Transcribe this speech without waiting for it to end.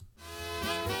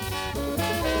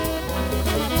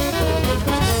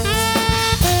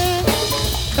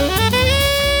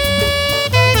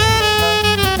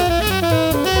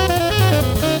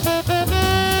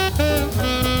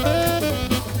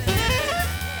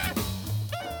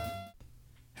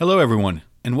Hello, everyone,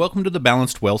 and welcome to the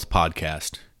Balanced Wealth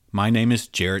Podcast. My name is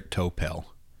Jarrett Topel.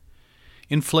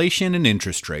 Inflation and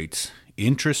interest rates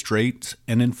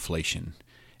and inflation.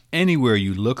 Anywhere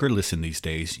you look or listen these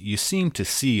days, you seem to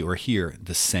see or hear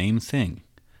the same thing.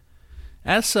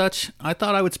 As such, I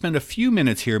thought I would spend a few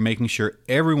minutes here making sure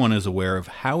everyone is aware of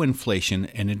how inflation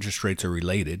and interest rates are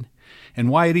related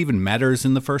and why it even matters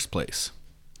in the first place.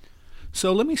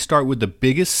 So let me start with the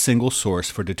biggest single source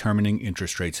for determining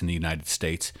interest rates in the United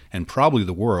States and probably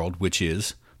the world, which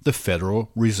is the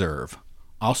Federal Reserve,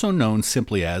 also known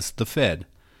simply as the Fed.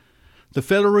 The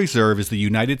Federal Reserve is the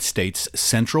United States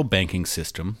central banking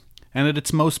system, and at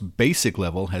its most basic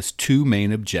level has two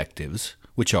main objectives,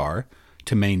 which are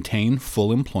to maintain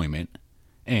full employment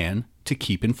and to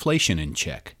keep inflation in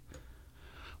check.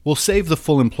 We'll save the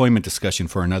full employment discussion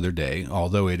for another day,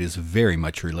 although it is very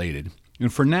much related.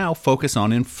 And for now, focus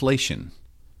on inflation.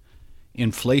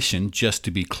 Inflation, just to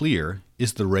be clear,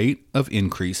 is the rate of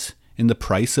increase in the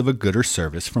price of a good or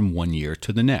service from one year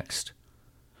to the next.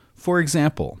 For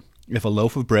example, if a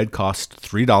loaf of bread cost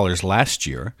 $3 last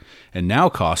year and now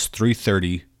costs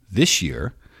 $3.30 this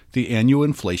year, the annual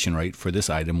inflation rate for this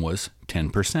item was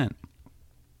 10%.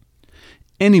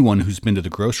 Anyone who's been to the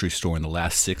grocery store in the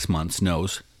last 6 months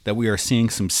knows that we are seeing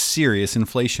some serious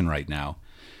inflation right now.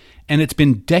 And it's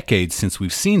been decades since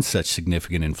we've seen such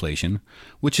significant inflation,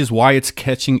 which is why it's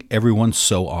catching everyone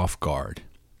so off guard.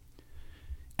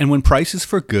 And when prices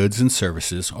for goods and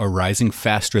services are rising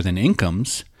faster than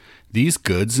incomes, these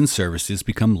goods and services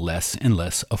become less and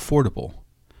less affordable.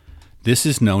 This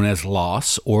is known as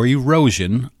loss or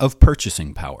erosion of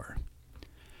purchasing power.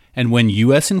 And when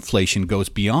U.S. inflation goes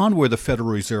beyond where the Federal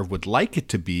Reserve would like it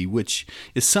to be, which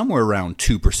is somewhere around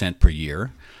 2% per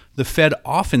year, the Fed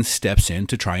often steps in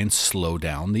to try and slow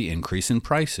down the increase in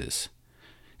prices.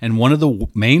 And one of the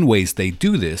main ways they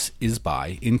do this is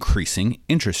by increasing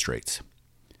interest rates.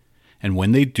 And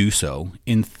when they do so,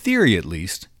 in theory at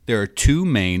least, there are two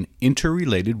main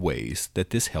interrelated ways that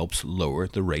this helps lower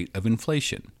the rate of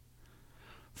inflation.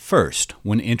 First,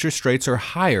 when interest rates are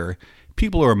higher,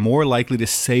 people are more likely to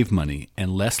save money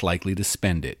and less likely to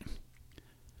spend it.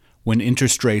 When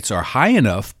interest rates are high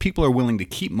enough, people are willing to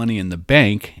keep money in the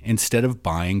bank instead of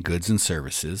buying goods and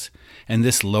services, and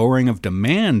this lowering of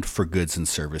demand for goods and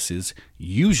services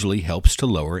usually helps to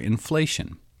lower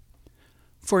inflation.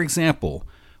 For example,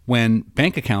 when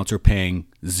bank accounts are paying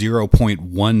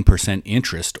 0.1%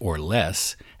 interest or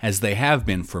less, as they have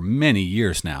been for many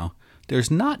years now,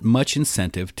 there's not much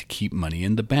incentive to keep money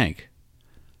in the bank.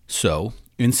 So,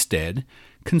 instead,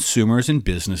 consumers and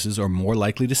businesses are more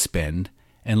likely to spend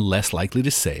and less likely to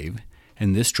save,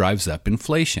 and this drives up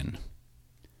inflation.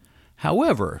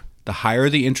 However, the higher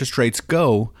the interest rates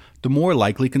go, the more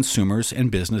likely consumers and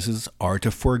businesses are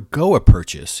to forego a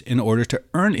purchase in order to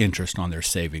earn interest on their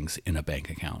savings in a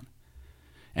bank account.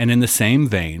 And in the same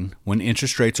vein, when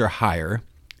interest rates are higher,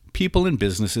 people and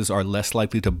businesses are less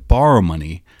likely to borrow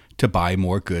money to buy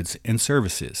more goods and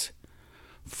services.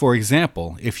 For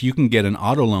example, if you can get an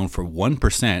auto loan for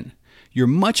 1%, you're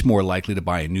much more likely to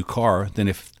buy a new car than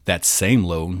if that same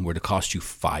loan were to cost you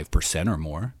 5% or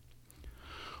more.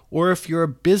 Or if you're a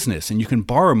business and you can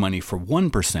borrow money for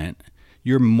 1%,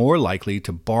 you're more likely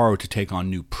to borrow to take on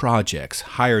new projects,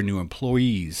 hire new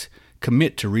employees,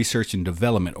 commit to research and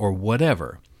development, or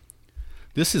whatever.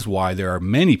 This is why there are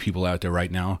many people out there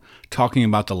right now talking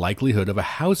about the likelihood of a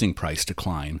housing price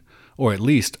decline, or at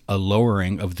least a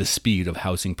lowering of the speed of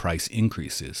housing price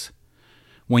increases.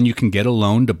 When you can get a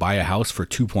loan to buy a house for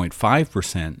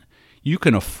 2.5%, you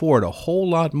can afford a whole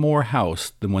lot more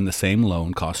house than when the same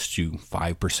loan costs you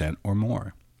 5% or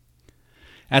more.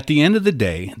 At the end of the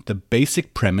day, the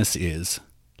basic premise is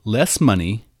less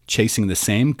money chasing the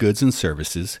same goods and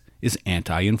services is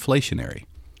anti-inflationary.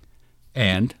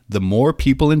 And the more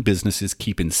people and businesses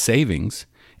keep in savings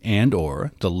and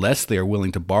or the less they are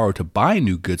willing to borrow to buy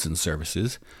new goods and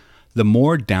services, the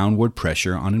more downward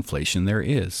pressure on inflation there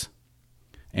is.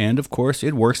 And, of course,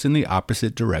 it works in the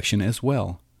opposite direction as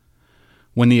well.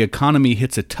 When the economy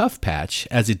hits a tough patch,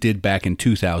 as it did back in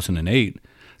 2008,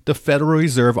 the Federal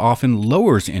Reserve often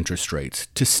lowers interest rates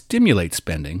to stimulate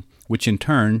spending, which in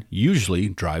turn usually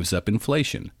drives up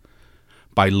inflation.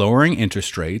 By lowering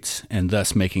interest rates and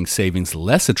thus making savings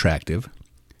less attractive,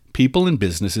 people and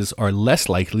businesses are less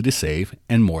likely to save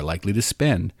and more likely to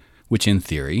spend, which in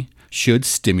theory should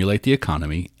stimulate the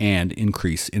economy and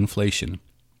increase inflation.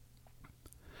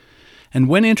 And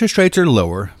when interest rates are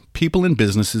lower, people and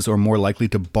businesses are more likely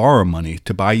to borrow money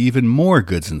to buy even more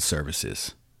goods and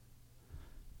services.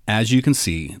 As you can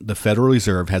see, the Federal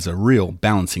Reserve has a real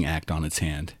balancing act on its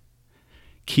hand.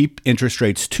 Keep interest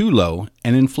rates too low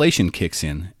and inflation kicks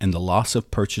in, and the loss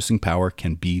of purchasing power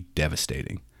can be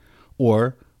devastating.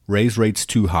 Or raise rates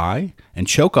too high and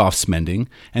choke off spending,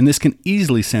 and this can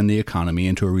easily send the economy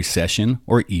into a recession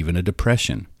or even a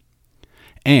depression.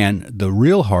 And the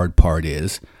real hard part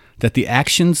is that the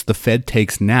actions the Fed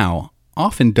takes now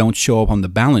often don't show up on the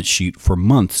balance sheet for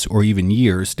months or even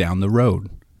years down the road.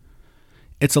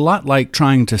 It's a lot like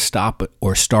trying to stop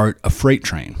or start a freight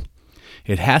train.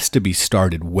 It has to be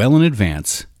started well in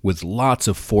advance with lots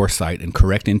of foresight and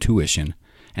correct intuition,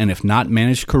 and if not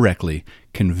managed correctly,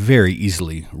 can very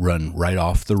easily run right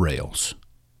off the rails.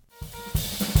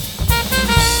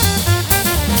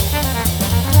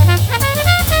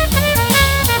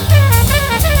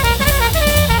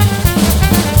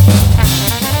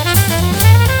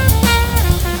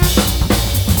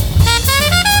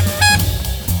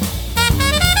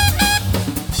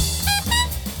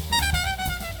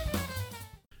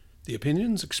 The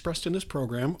opinions expressed in this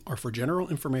program are for general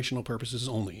informational purposes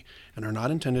only and are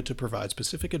not intended to provide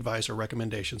specific advice or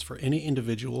recommendations for any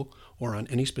individual or on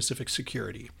any specific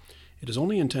security. It is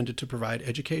only intended to provide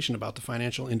education about the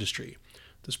financial industry.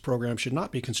 This program should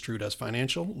not be construed as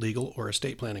financial, legal, or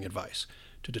estate planning advice.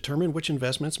 To determine which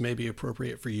investments may be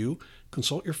appropriate for you,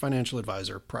 consult your financial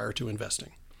advisor prior to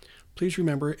investing. Please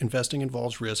remember, investing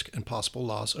involves risk and possible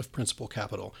loss of principal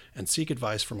capital, and seek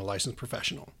advice from a licensed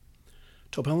professional.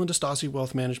 Topel & DeStassi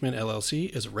Wealth Management,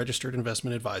 LLC is a registered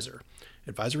investment advisor.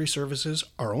 Advisory services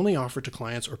are only offered to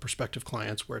clients or prospective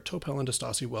clients where Topel &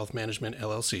 DeStassi Wealth Management,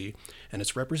 LLC and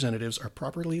its representatives are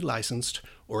properly licensed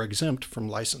or exempt from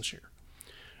licensure.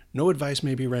 No advice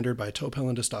may be rendered by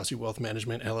Topel & DeStassi Wealth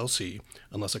Management, LLC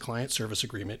unless a client service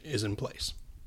agreement is in place.